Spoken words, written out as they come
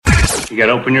You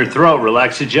gotta open your throat,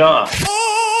 relax your jaw.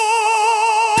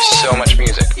 So much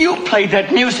music. You played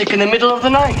that music in the middle of the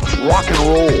night. Rock and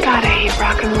roll. God, I hate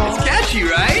rock and roll. It's catchy,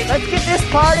 right? Let's get this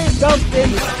party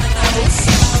jumping.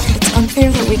 It's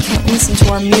unfair that we can't listen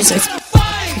to our music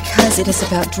because it is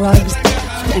about drugs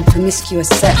and promiscuous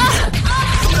sex.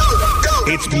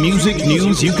 It's music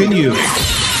news you can use.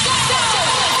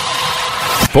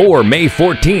 For May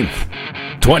 14th,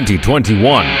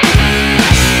 2021.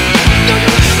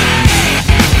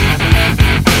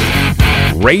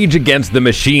 Rage Against the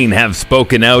Machine have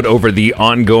spoken out over the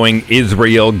ongoing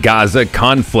Israel-Gaza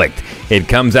conflict. It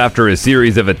comes after a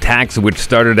series of attacks which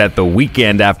started at the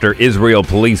weekend after Israel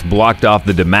police blocked off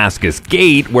the Damascus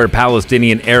Gate, where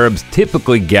Palestinian Arabs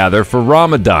typically gather for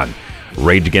Ramadan.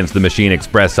 Rage Against the Machine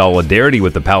expressed solidarity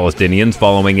with the Palestinians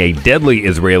following a deadly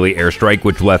Israeli airstrike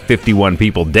which left 51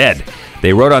 people dead.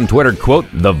 They wrote on Twitter, quote,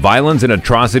 "The violence and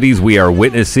atrocities we are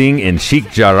witnessing in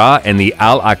Sheikh Jarrah and the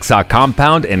Al-Aqsa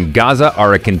compound in Gaza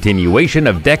are a continuation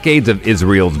of decades of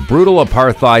Israel's brutal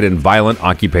apartheid and violent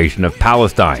occupation of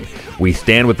Palestine. We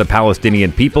stand with the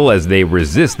Palestinian people as they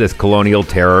resist this colonial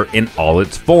terror in all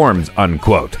its forms,"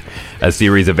 unquote. A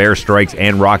series of airstrikes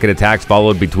and rocket attacks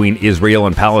followed between Israel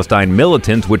and Palestine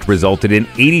militants, which resulted in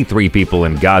 83 people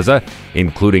in Gaza,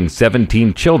 including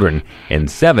 17 children, and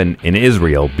 7 in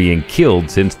Israel being killed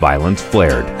since violence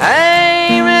flared.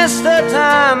 Hey, Mr.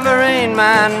 Tambourine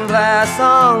Man, play a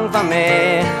song for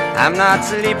me. I'm not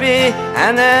sleepy,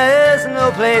 and there is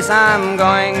no place I'm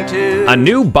going to. A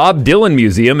new Bob Dylan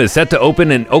museum is set to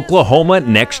open in Oklahoma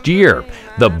next year.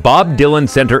 The Bob Dylan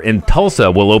Center in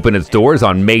Tulsa will open its doors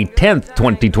on May 10th,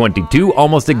 2022,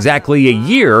 almost exactly a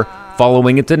year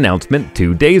following its announcement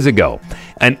 2 days ago.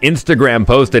 An Instagram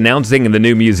post announcing the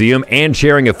new museum and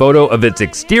sharing a photo of its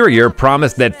exterior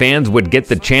promised that fans would get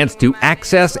the chance to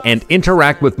access and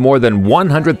interact with more than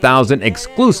 100,000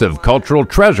 exclusive cultural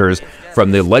treasures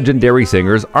from the legendary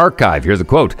singer's archive. Here's a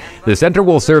quote. "The center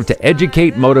will serve to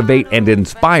educate, motivate, and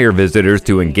inspire visitors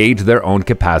to engage their own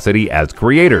capacity as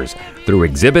creators. Through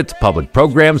exhibits, public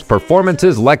programs,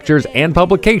 performances, lectures, and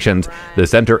publications, the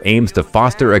center aims to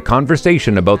foster a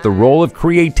conversation about the role of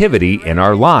creativity in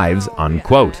our lives,"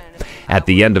 unquote. At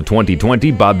the end of 2020,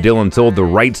 Bob Dylan sold the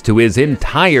rights to his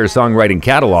entire songwriting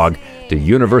catalog to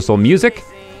Universal Music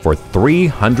for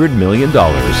 $300 million.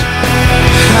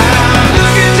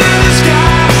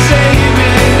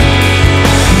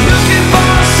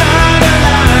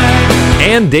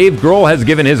 And Dave Grohl has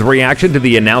given his reaction to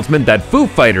the announcement that Foo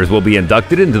Fighters will be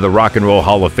inducted into the Rock and Roll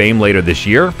Hall of Fame later this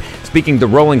year. Speaking to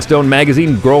Rolling Stone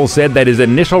magazine, Grohl said that his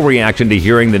initial reaction to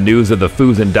hearing the news of the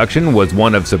Foo's induction was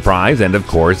one of surprise and, of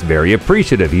course, very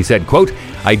appreciative. He said, quote,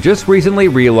 "I just recently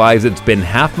realized it's been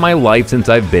half my life since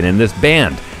I've been in this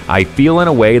band. I feel in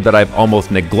a way that I've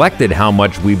almost neglected how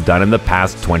much we've done in the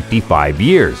past 25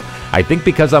 years. I think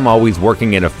because I'm always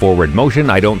working in a forward motion,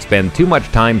 I don't spend too much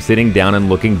time sitting down and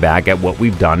looking back at what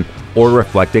we've done or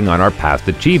reflecting on our past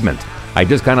achievements. I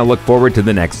just kind of look forward to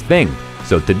the next thing.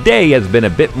 So today has been a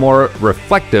bit more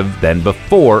reflective than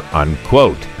before,"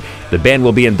 unquote. The band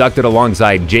will be inducted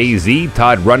alongside Jay-Z,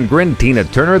 Todd Rundgren, Tina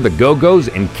Turner, the Go-Go's,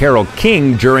 and Carole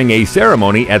King during a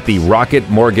ceremony at the Rocket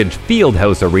Mortgage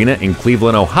Fieldhouse Arena in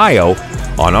Cleveland, Ohio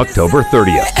on October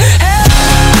 30th.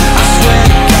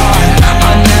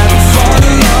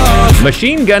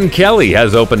 Machine Gun Kelly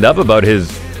has opened up about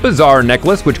his bizarre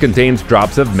necklace which contains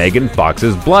drops of Megan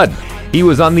Fox's blood. He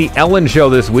was on the Ellen show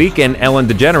this week, and Ellen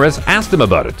DeGeneres asked him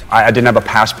about it. I didn't have a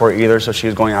passport either, so she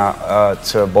was going out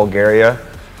to Bulgaria.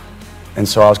 And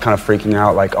so I was kind of freaking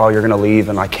out, like, oh, you're going to leave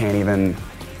and I can't even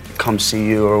come see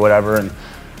you or whatever. And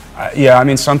yeah, I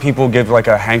mean, some people give like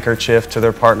a handkerchief to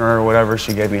their partner or whatever.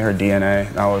 She gave me her DNA.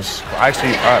 That was,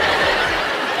 actually,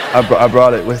 I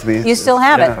brought it with me. You still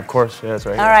have it? Yeah, of course. Yeah, it's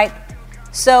right All here. right.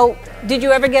 So, did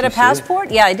you ever get a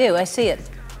passport? Yeah, I do. I see it.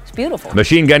 It's beautiful.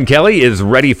 Machine Gun Kelly is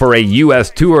ready for a U.S.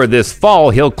 tour this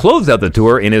fall. He'll close out the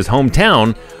tour in his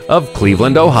hometown of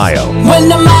Cleveland, Ohio. When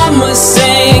the mama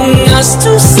sang us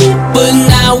to sleep, but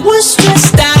now we're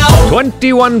stressed out.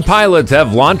 21 pilots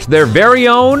have launched their very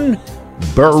own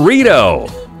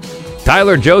burrito.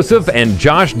 Tyler Joseph and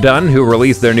Josh Dunn, who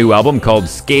released their new album called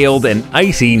Scaled and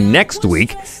Icy next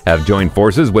week, have joined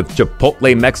forces with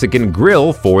Chipotle Mexican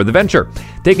Grill for the venture.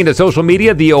 Taking to social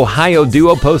media, the Ohio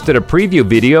duo posted a preview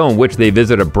video in which they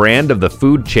visit a brand of the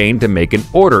food chain to make an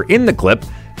order. In the clip,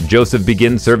 Joseph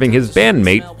begins serving his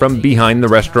bandmate from behind the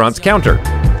restaurant's counter.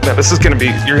 Yeah, this is going to be,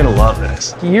 you're going to love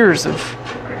this. Years of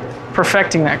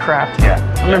perfecting that craft. Yeah.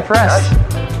 I'm impressed.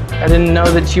 I didn't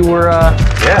know that you were,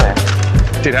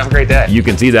 Dude, have a great day. You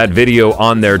can see that video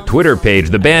on their Twitter page.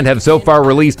 The band have so far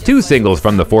released 2 singles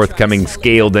from the forthcoming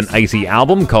Scaled and Icy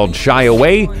album called Shy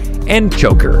Away and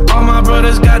Choker. All my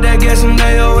brothers got that gas and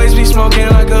they always be smoking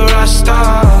like a Rasta.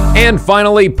 And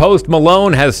finally, Post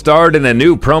Malone has starred in a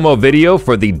new promo video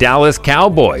for the Dallas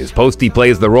Cowboys. Posty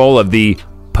plays the role of the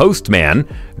postman,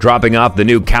 dropping off the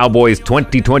new Cowboys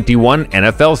 2021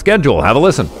 NFL schedule. Have a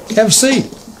listen. Have a seat.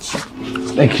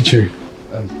 Thank you, Jerry.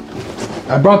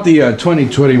 I brought the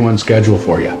 2021 schedule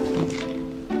for you.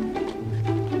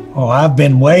 Oh, I've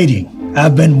been waiting.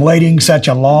 I've been waiting such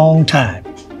a long time.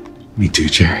 Me too,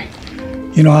 Jerry.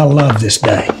 You know, I love this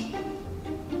day.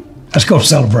 Let's go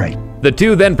celebrate. The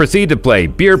two then proceed to play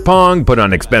beer pong, put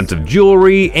on expensive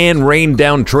jewelry, and rain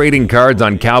down trading cards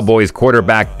on Cowboys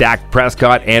quarterback Dak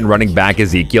Prescott and running back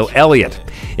Ezekiel Elliott.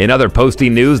 In other Posty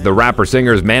news, the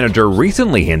rapper-singer's manager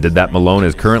recently hinted that Malone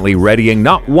is currently readying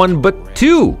not 1 but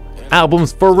 2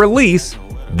 albums for release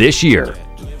this year.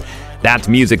 That's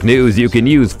music news you can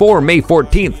use for May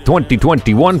 14th,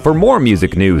 2021. For more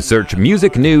music news, search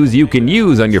Music News You Can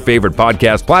Use on your favorite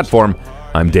podcast platform.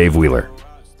 I'm Dave Wheeler.